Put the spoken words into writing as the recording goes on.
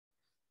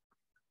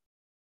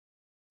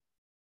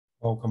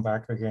Welcome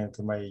back again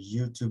to my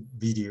YouTube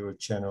video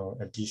channel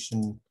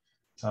edition.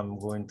 I'm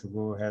going to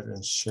go ahead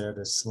and share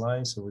the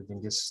slides so we can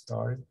get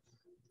started.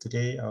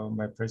 Today,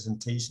 my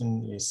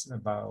presentation is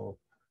about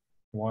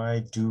why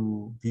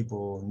do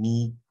people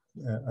need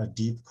a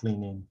deep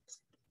cleaning.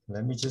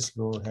 Let me just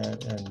go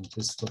ahead and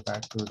just go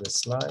back to the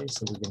slide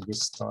so we can get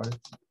started.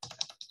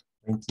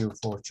 Thank you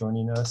for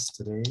joining us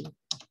today.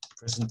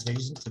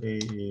 Presentation today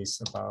is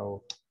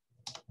about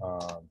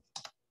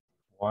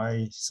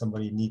why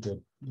somebody need a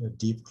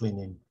deep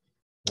cleaning,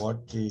 what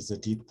is a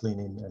deep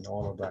cleaning and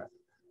all of that.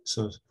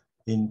 So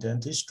in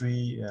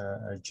dentistry,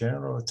 a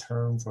general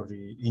term for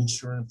the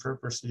insurance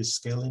purpose is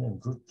scaling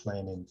and root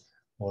planning,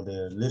 or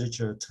the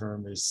literature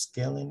term is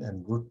scaling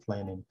and root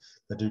planning.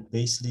 But it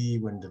basically,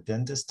 when the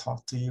dentist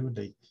talk to you,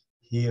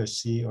 he or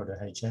she or the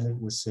hygienic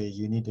would say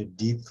you need a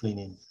deep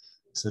cleaning.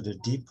 So the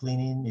deep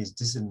cleaning is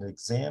this is an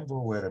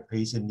example where a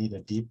patient need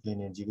a deep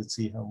cleaning. You can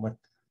see how much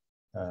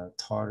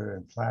tartar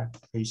and plaque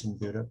patient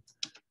build up.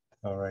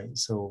 All right,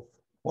 so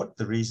what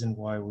the reason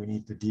why we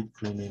need the deep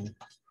cleaning?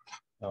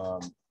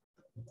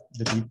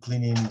 The deep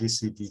cleaning,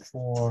 this is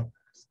before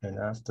and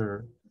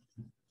after.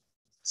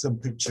 Some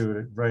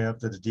picture right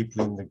after the deep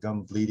cleaning, the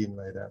gum bleeding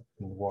like that,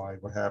 and why,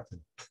 what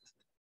happened.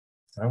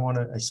 I want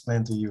to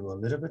explain to you a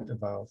little bit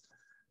about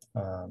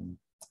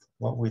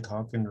what we're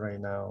talking right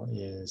now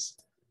is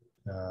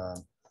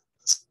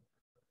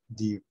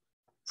the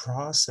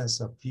process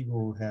of people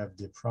who have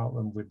the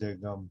problem with their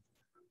gum.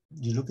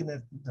 You're looking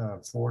at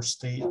 4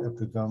 states of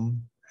the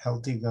gum: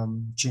 healthy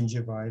gum,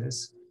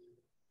 gingivitis,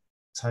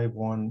 type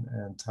 1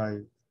 and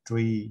type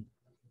 3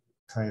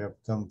 kind of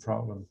gum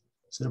problem.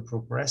 So the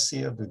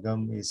progression of the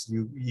gum is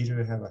you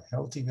either have a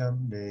healthy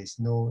gum, there is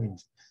no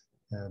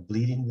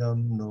bleeding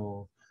gum,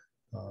 no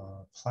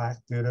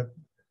plaque buildup,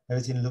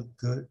 everything look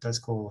good, that's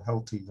called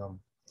healthy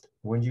gum.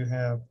 When you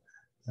have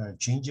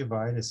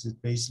gingivitis, it's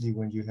basically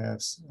when you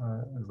have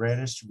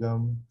reddish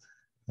gum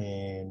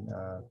and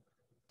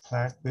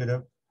plaque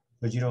buildup,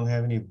 but you don't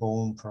have any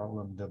bone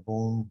problem. The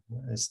bone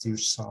is still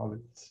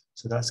solid.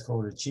 So that's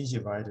called a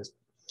gingivitis.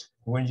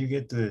 When you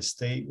get to a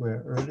state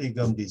where early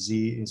gum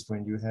disease is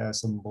when you have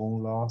some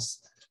bone loss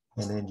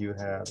and then you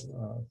have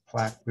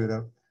plaque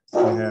buildup.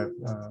 You have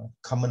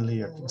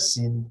commonly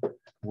seen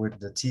with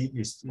the teeth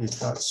is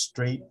not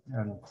straight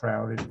and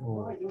crowded,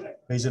 or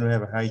patient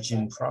have a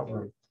hygiene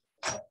problem.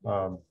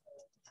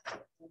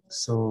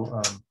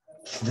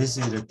 This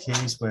is a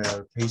case where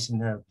a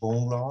patient have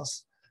bone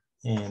loss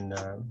and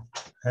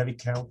heavy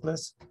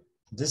calculus.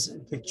 This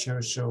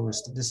picture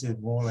shows this is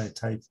more like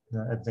type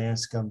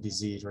advanced gum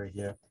disease right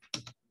here.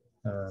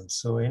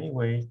 So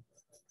anyway,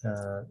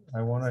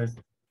 I want to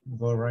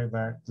go right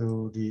back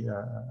to the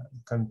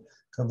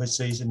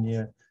conversation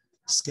here.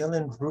 Scale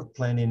and root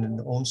planning, and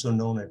also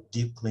known as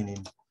deep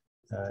cleaning,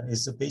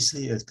 is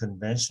basically a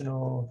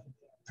conventional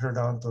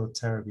periodontal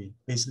therapy,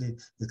 basically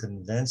the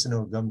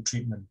conventional gum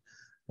treatment,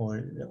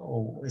 or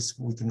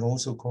we can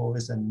also call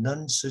it a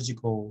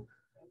non-surgical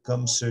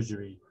gum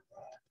surgery.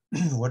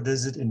 What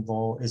does it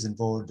involve? It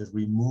involves the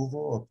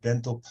removal of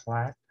dental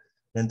plaque,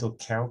 dental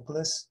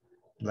calculus,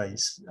 like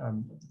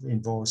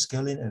involve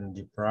scaling and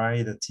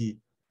debride the teeth.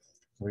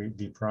 We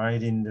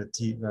debriding the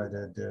teeth,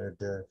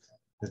 the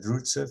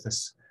root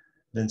surface,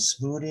 then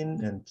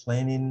smoothing and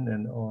planing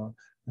and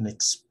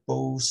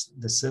expose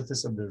the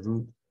surface of the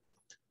root,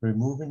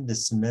 removing the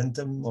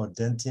cementum or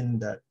dentin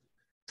that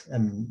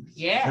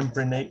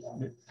impregnate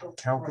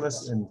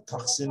calculus and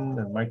toxin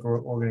and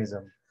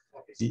microorganism.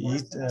 The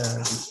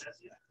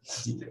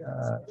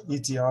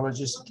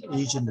etiologist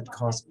agent that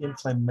cause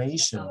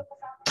inflammation,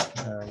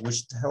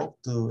 which help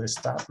to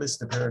establish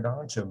the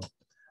periodontium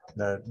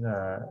that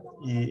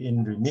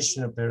in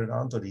remission of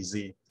periodontal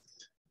disease.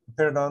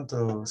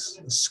 Periodontal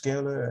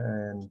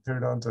scaler and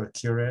periodontal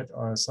curette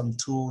are some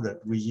tool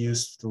that we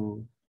use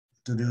to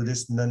do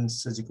this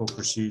non-surgical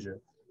procedure.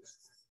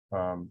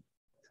 I'm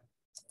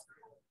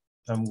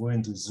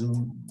going to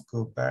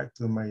go back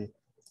to my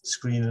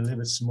screen a little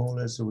bit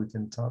smaller so we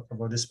can talk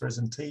about this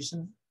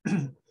presentation.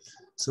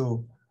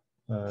 So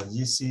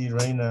you see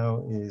right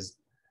now is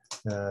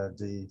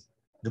the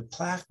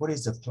plaque. What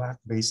is the plaque?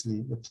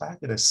 Basically, the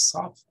plaque is a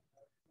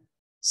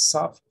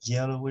soft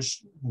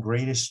yellowish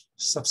grayish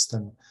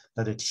substance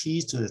that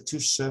adheres to the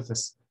tooth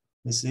surface.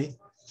 You see,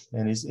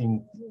 and it's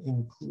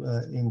include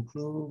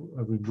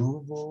a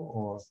removal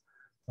or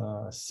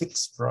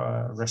fixed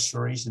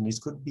restoration.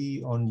 It could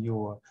be on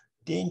your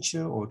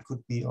denture, or it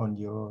could be on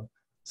your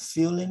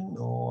filling,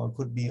 or it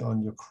could be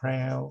on your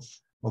crown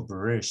or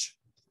bridge.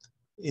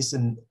 It's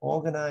an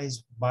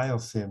organized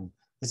biofilm.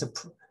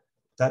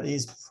 That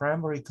is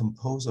primarily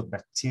composed of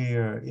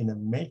bacteria in a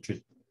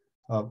matrix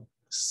of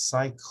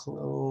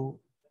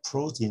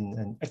cycloprotein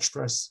and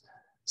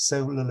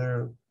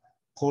extracellular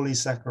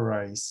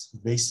polysaccharides,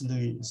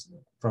 basically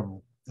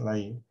from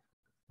like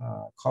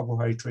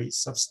carbohydrate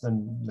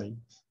substance like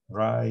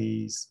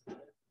rice,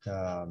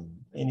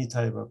 any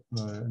type of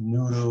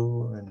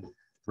noodle and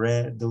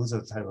bread. Those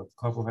are the type of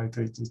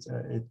carbohydrates.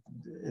 It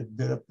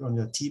built up on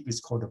your teeth. It's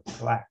called a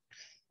plaque.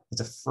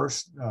 It's the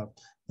first,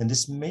 and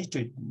this make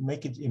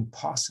it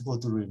impossible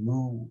to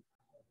remove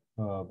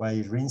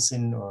by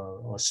rinsing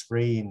or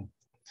spraying.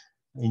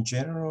 In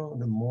general,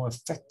 the more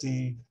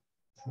effective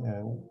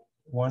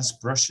once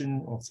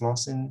brushing or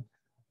flossing,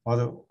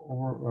 other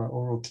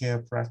oral care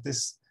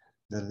practice,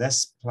 the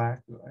less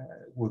plaque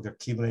will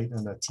accumulate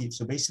on the teeth.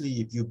 So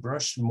basically, if you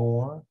brush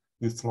more,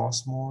 you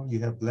floss more, you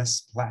have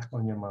less plaque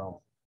on your mouth.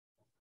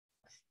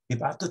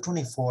 If after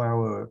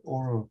 24-hour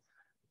oral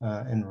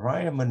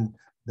environment,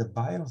 the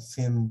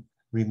biofilm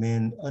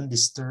remain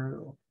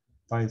undisturbed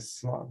by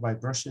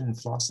brushing and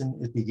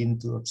flossing, it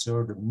begins to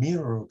absorb the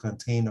mineral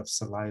content of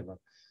saliva.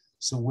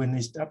 So when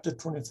it's after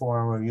 24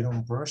 hours, you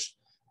don't brush,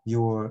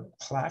 your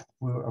plaque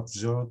will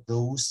absorb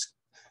those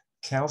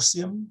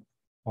calcium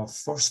or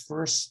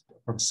phosphorus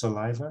from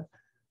saliva,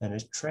 and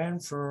it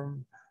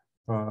transforms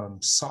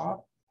from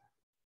soft,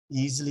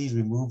 easily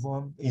remove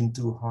them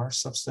into hard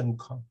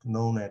substance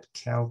known as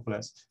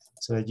calculus.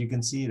 So as you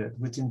can see that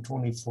within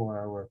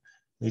 24 hours,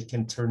 it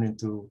can turn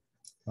into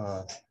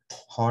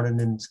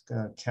hardened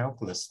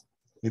calculus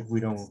if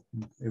we don't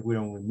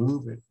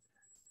remove it.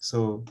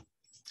 So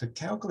the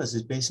calculus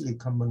is basically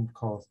commonly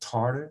called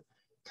tartar.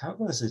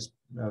 Calculus is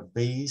a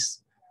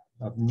base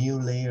of new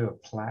layer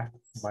of plaque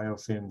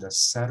biofilm that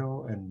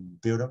settle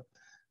and build up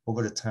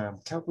over the time.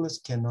 Calculus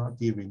cannot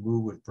be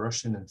removed with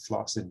brushing and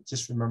flossing.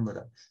 Just remember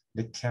that.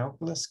 The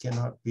calculus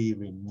cannot be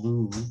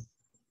removed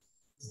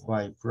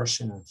by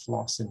brushing and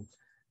flossing.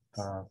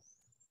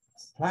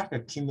 Plaque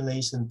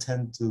accumulation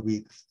tend to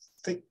be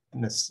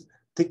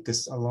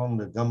thickest along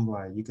the gum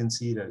line. You can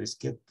see that it's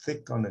get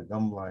thick on the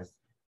gum line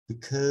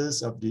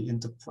because of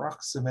the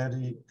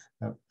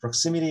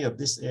proximity of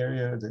this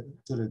area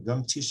to the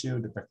gum tissue.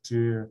 The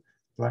bacteria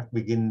plaque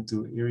begin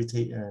to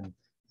irritate and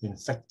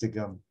infect the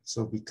gum.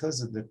 So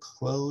because of the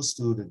close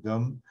to the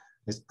gum,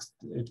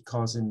 it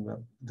causing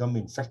gum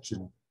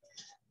infection.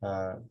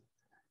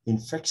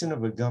 Infection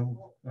of a gum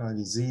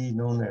disease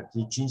known as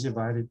the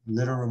gingivitis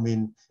literally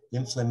means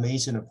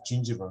inflammation of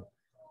gingiva.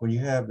 When you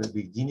have the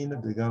beginning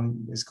of the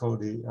gum, it's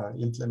called the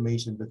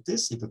inflammation, but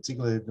this in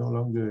particular is no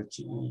longer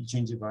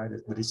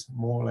gingivitis, but it's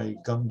more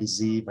like gum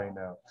disease by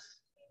now.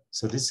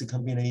 So this is a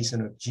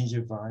combination of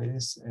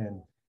gingivitis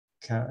and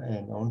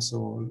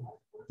also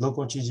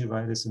local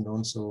gingivitis and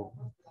also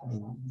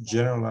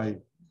generalized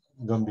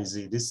gum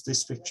disease.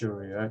 This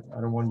picture, I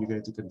don't want you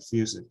guys to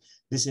confuse it.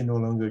 This is no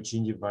longer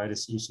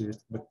gingivitis issue,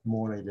 but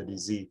more like the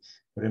disease.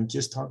 But I'm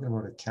just talking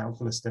about a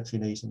calculus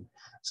definition.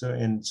 So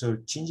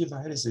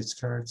gingivitis is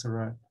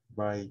characterized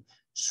by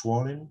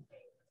swollen,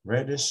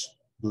 reddish,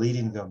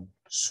 bleeding gum.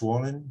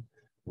 Swollen,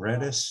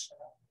 reddish,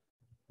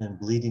 and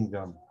bleeding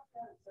gum.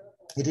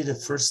 It is the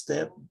first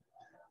step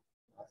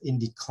in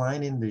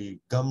declining the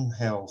gum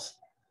health.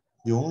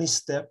 The only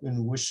step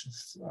in which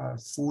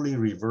fully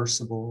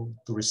reversible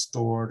to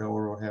restore the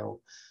oral health.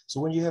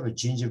 So when you have a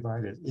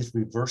gingivitis, it's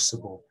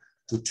reversible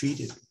to treat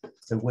it.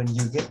 But when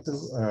you get to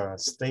a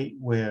state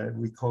where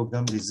we call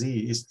gum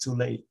disease, it's too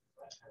late.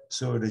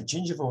 So the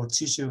gingival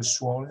tissue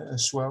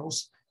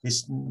swells,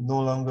 is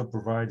no longer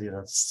providing an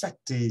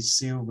effective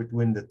seal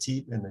between the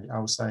teeth and the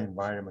outside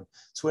environment.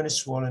 So when it's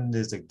swollen,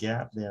 there's a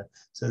gap there.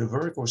 So the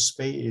vertical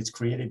space is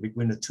created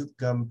between the tooth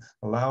gum,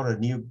 allow the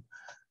new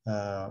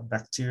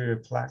bacteria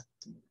plaque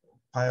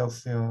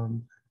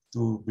biofilm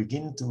to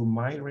begin to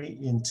migrate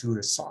into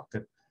the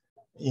socket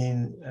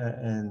and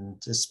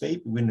the space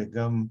between the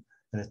gum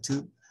and the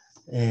tooth,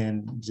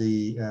 and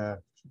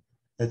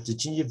at the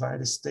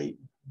gingivitis state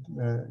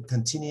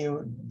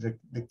continue,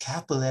 the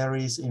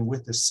capillaries in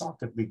which the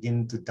socket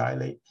begin to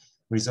dilate,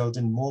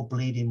 resulting in more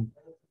bleeding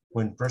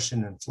when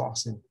brushing and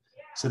flossing.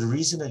 So the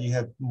reason that you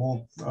have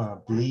more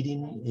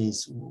bleeding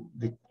is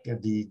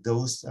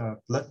those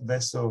blood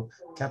vessel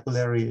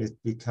capillary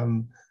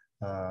become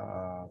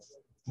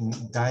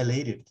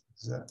dilated.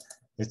 So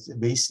it's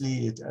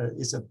basically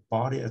it's a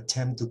body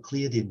attempt to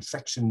clear the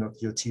infection of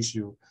your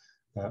tissue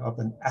of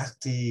an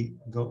active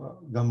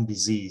gum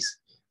disease,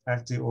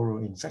 active oral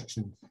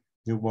infection.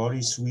 Your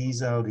body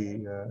squeezes out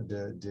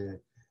the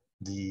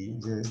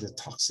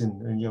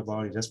toxin in your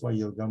body. That's why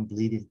your gum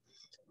bleeding.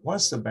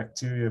 Once the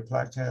bacteria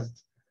plaque have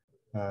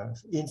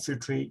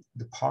infiltrate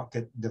the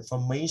pocket, the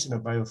formation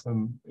of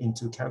biofilm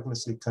into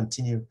calculus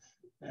continue.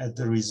 As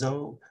the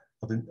result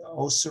of an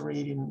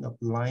ulcerating of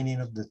lining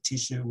of the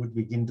tissue would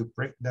begin to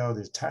break down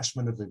the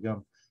attachment of the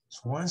gum.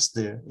 So once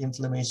the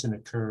inflammation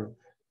occurs,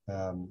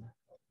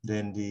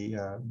 then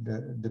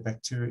the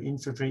bacteria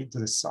infiltrate to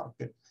the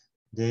socket.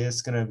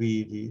 There's going to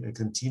be the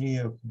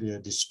continue of the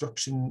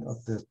destruction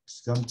of the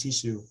gum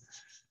tissue.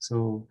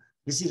 So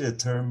this is the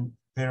term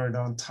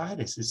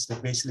periodontitis. It's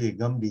basically a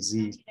gum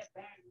disease.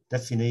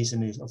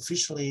 Definition is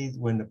officially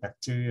when the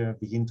bacteria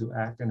begin to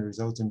act and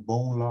result in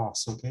bone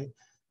loss, okay?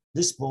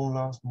 This bone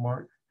loss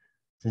marks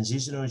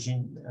transitional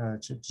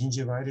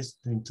gingivitis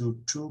into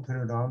true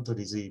periodontal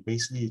disease,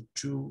 basically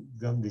true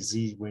gum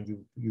disease when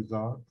you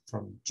got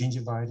from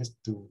gingivitis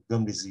to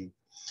gum disease.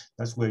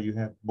 That's where you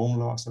have bone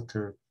loss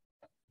occur.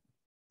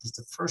 It's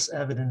the first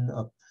evidence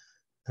of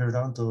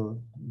periodontal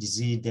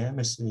disease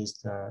damage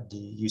is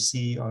you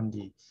see on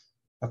the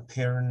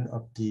apparent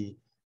of the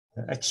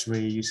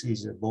X-ray, you see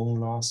the bone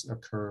loss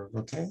occur.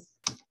 Okay,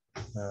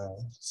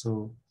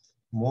 so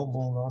more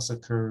bone loss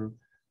occur.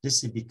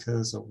 This is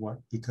because of what?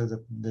 Because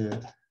of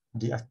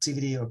the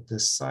activity of the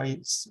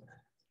sites.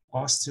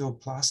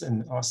 Osteoclast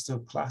and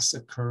osteoclast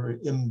occur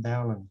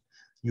imbalance.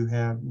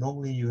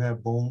 Normally you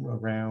have bone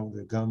around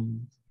the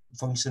gum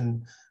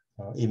function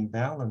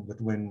imbalance,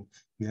 but when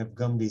you have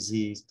gum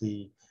disease,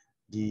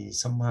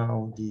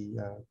 somehow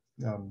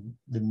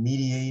the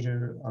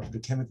mediator of the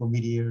chemical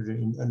mediator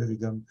under the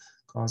gum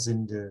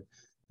causing the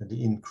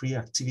increased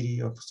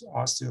activity of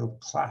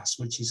osteoclast,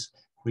 which is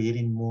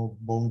creating more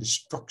bone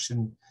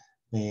destruction,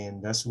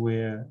 and that's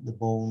where the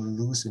bone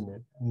losing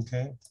it.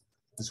 Okay,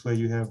 that's where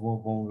you have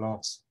more bone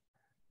loss.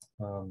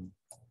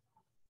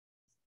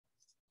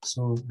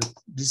 So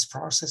this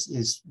process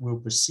will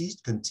proceed,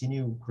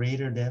 continue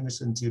greater damage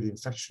until the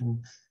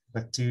infection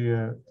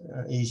bacteria,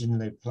 agent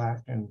like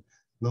plaque and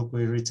local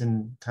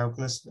irritant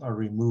calculus are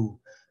removed.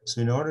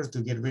 So in order to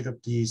get rid of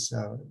these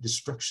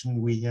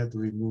destruction, we have to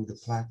remove the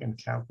plaque and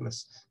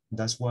calculus.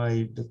 That's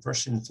why the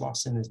brushing and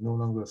flossing is no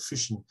longer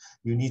efficient.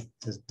 You need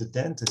the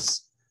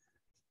dentist.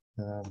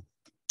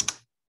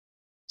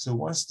 So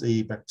once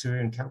the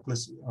bacteria and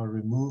calculus are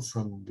removed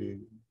from the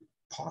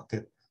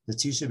pocket, the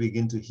tissue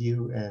begin to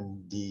heal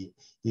and the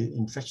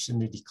infection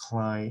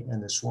decline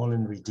and the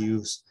swelling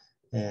reduce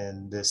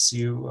and the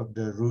seal of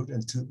the root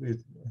and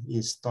tooth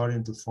is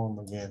starting to form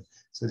again.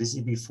 So this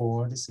is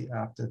before, this is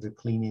after the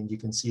cleaning. You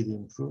can see the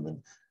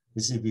improvement.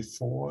 This is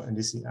before and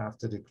this is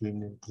after the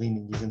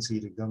cleaning. You can see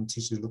the gum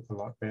tissue look a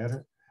lot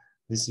better.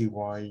 This is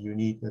why you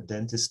need a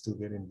dentist to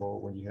get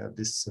involved when you have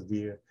this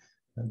severe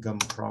gum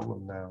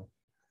problem now.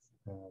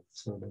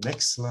 So the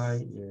next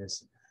slide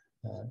is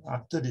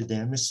after the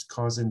damage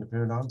causing the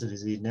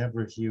periodontitis, it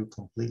never healed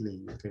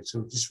completely. Okay,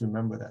 so just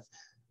remember that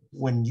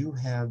when you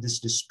have this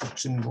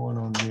destruction going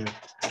on here,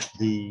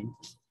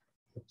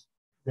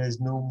 there's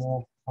no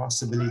more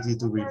possibility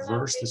to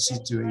reverse the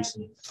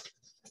situation.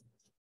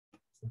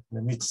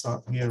 Let me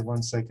stop here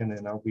 1 second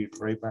and I'll be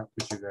right back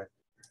with you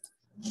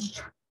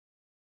guys.